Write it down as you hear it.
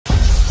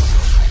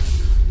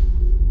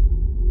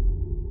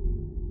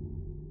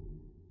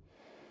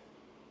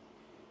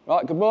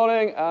Right, good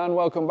morning and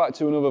welcome back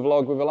to another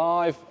vlog with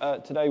Alive.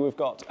 Today we've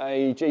got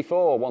a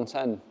G4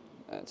 110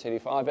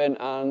 TD5 in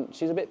and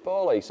she's a bit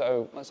poorly,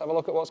 so let's have a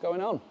look at what's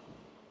going on.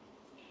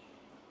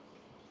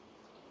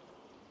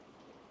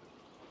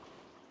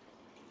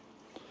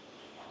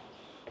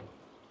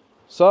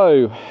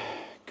 So,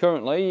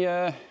 currently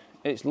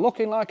it's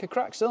looking like a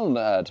cracked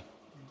cylinder head.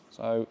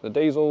 So the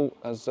diesel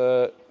has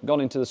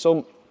gone into the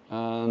sump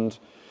and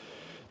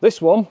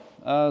this one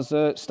has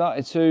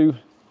started to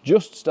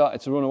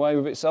run away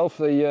with itself.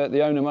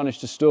 The owner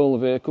managed to stall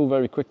the vehicle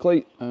very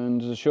quickly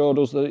and has assured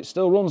us that it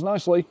still runs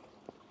nicely.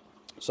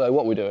 So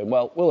what we're doing,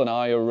 well, Will and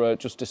I are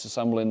just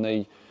disassembling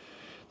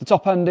the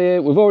top end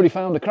here. We've already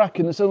found a crack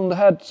in the cylinder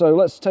head, so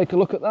let's take a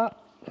look at that.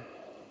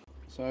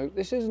 So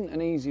this isn't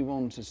an easy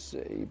one to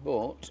see,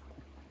 but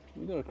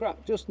we've got a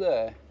crack just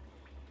there.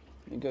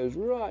 It goes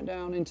right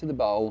down into the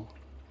bowl.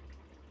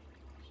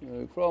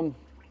 So from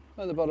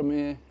at the bottom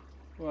here,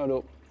 right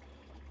up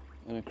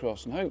and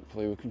across, and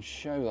hopefully we can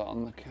show that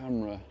on the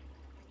camera.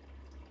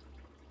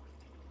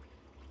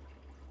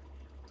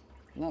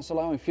 And that's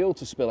allowing fuel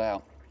to spill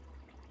out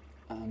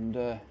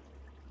and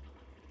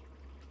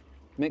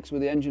mix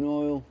with the engine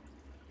oil,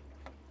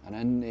 and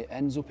then it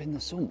ends up in the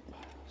sump.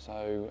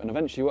 So, and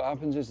eventually what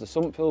happens is the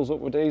sump fills up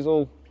with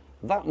diesel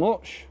that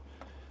much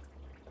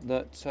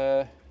that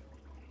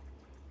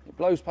it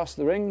blows past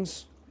the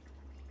rings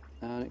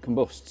and it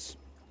combusts.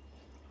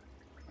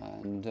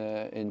 And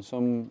in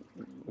some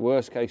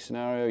worst case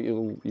scenario,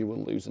 you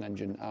will lose an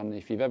engine. And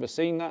if you've ever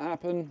seen that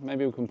happen,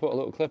 maybe we can put a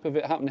little clip of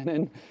it happening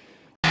in.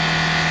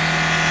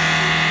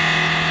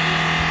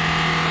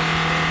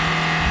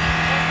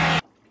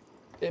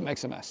 It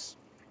makes a mess.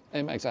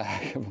 It makes a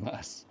heck of a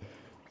mess.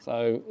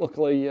 So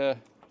luckily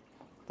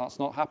that's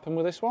not happened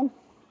with this one.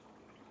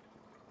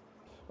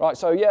 Right,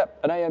 so yeah,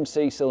 an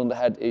AMC cylinder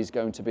head is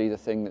going to be the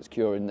thing that's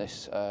curing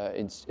this,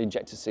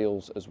 injector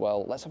seals as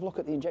well. Let's have a look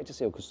at the injector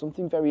seal, because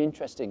something very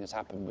interesting has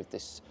happened with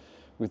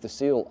the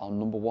seal on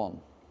number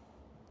one.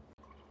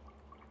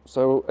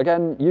 So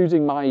again,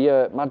 using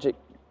my magic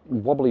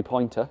wobbly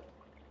pointer,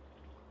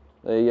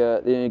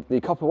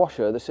 the copper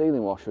washer, the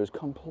sealing washer, has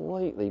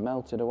completely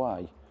melted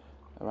away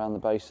around the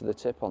base of the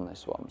tip on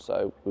this one.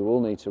 So we will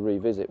need to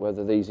revisit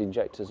whether these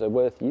injectors are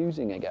worth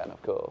using again,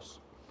 of course.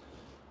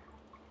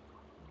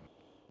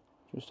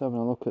 Just having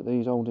a look at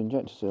these old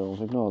injector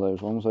seals. Ignore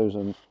those ones, those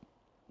are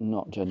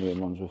not genuine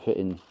ones. We're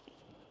fitting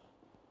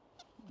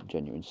a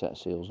genuine set of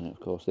seals in it,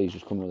 of course. These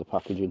just come with the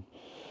packaging,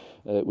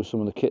 with some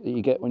of the kit that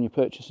you get when you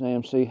purchase an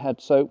AMC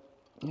head. So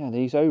yeah,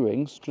 these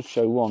O-rings, just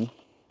show one,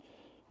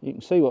 you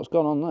can see what's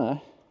gone on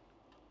there.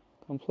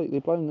 Completely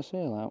blown the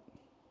seal out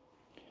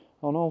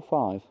on all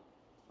five.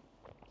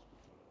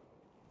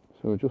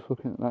 So we're just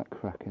looking at that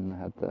crack in the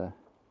head there,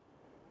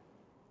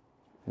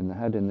 in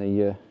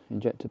the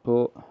injector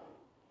port.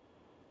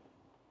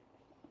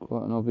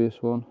 Quite an obvious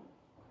one.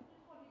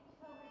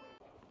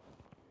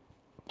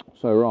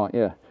 So right,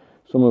 yeah,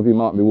 some of you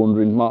might be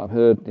wondering, might have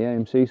heard the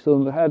AMC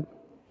cylinder head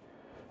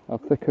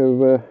have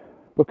thicker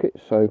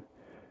buckets. So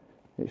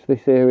it's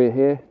this area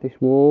here, this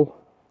wall,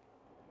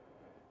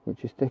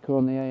 which is thicker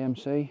on the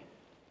AMC.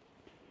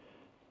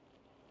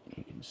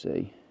 You can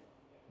see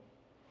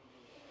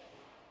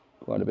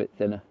quite a bit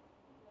thinner,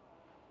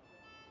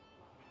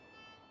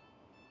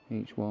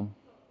 each one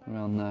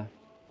around there.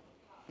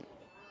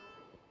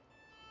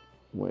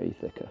 Way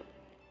thicker.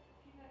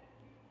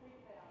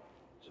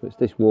 So it's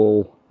this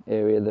wall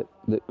area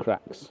that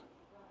cracks,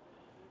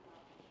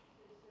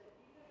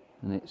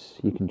 and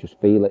you can just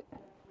feel it.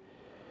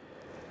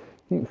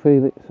 You can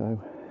feel it.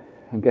 So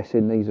I'm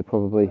guessing these are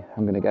probably,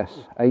 I'm going to guess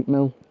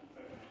 8mm,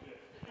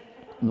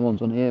 and the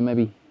ones on here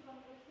maybe,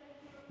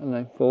 I don't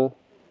know, 4,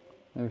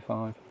 maybe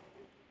 5.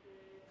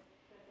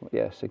 But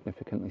yeah,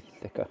 significantly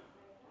thicker.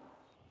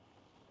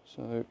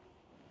 So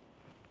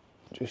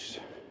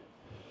just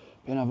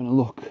been having a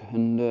look,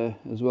 and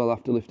as well,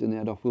 after lifting the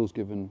head off, Will's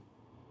given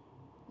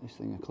this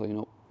thing a clean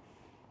up.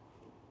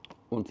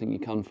 One thing you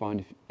can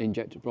find if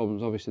injector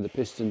problems, obviously the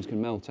pistons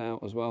can melt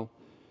out as well.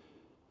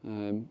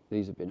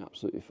 These have been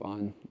absolutely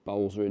fine.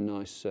 Bowls are in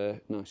nice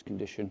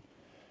condition,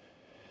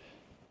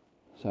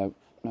 so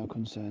no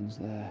concerns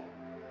there.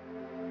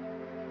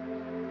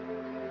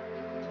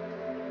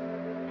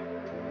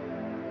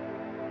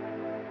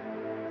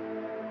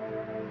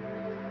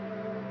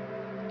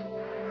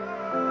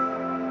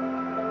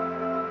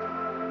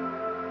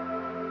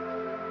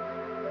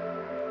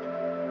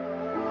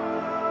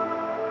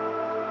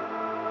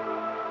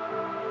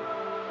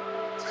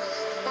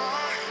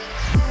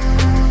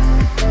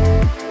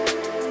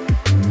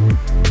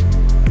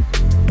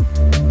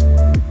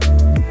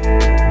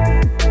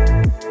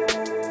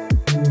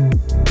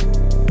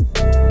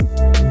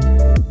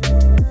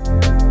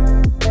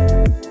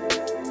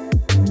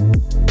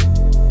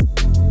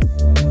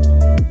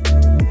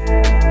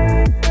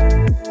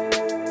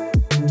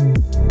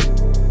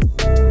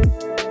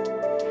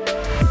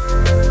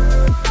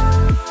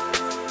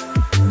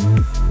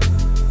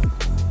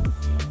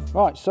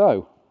 Right,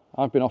 so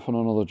I've been off on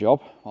another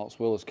job whilst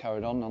Will has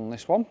carried on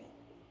this one.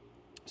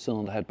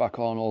 cylinder head back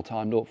on, all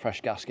timed up,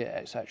 fresh gasket,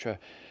 etc.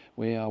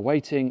 We are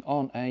waiting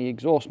on a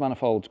exhaust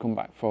manifold to come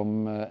back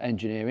from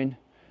engineering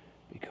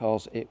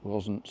because it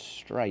wasn't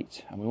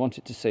straight and we want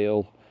it to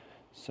seal,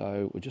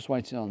 so we're just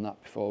waiting on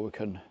that before we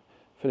can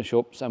finish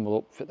up, assemble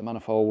up, fit the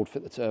manifold,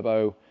 fit the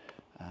turbo,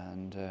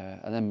 and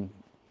then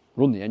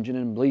run the engine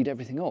and bleed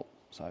everything up.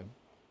 So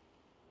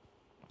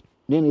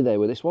nearly there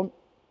with this one.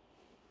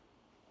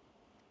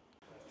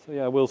 So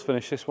yeah, Will's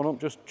finished this one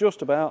up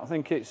just about. I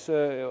think it's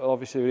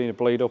obviously we need a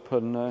bleed up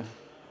and a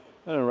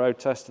road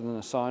test and then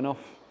a sign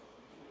off.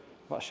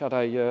 But I had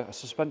a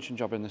suspension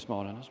job in this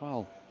morning as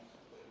well,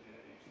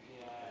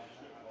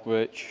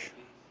 which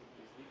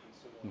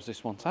was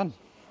this 110.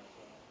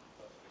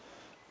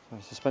 So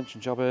a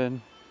suspension job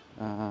in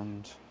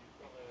and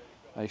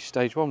a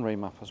stage 1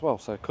 remap as well.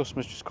 So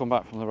customers just come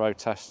back from the road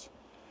test,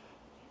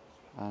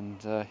 and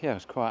yeah, I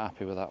was quite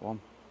happy with that one.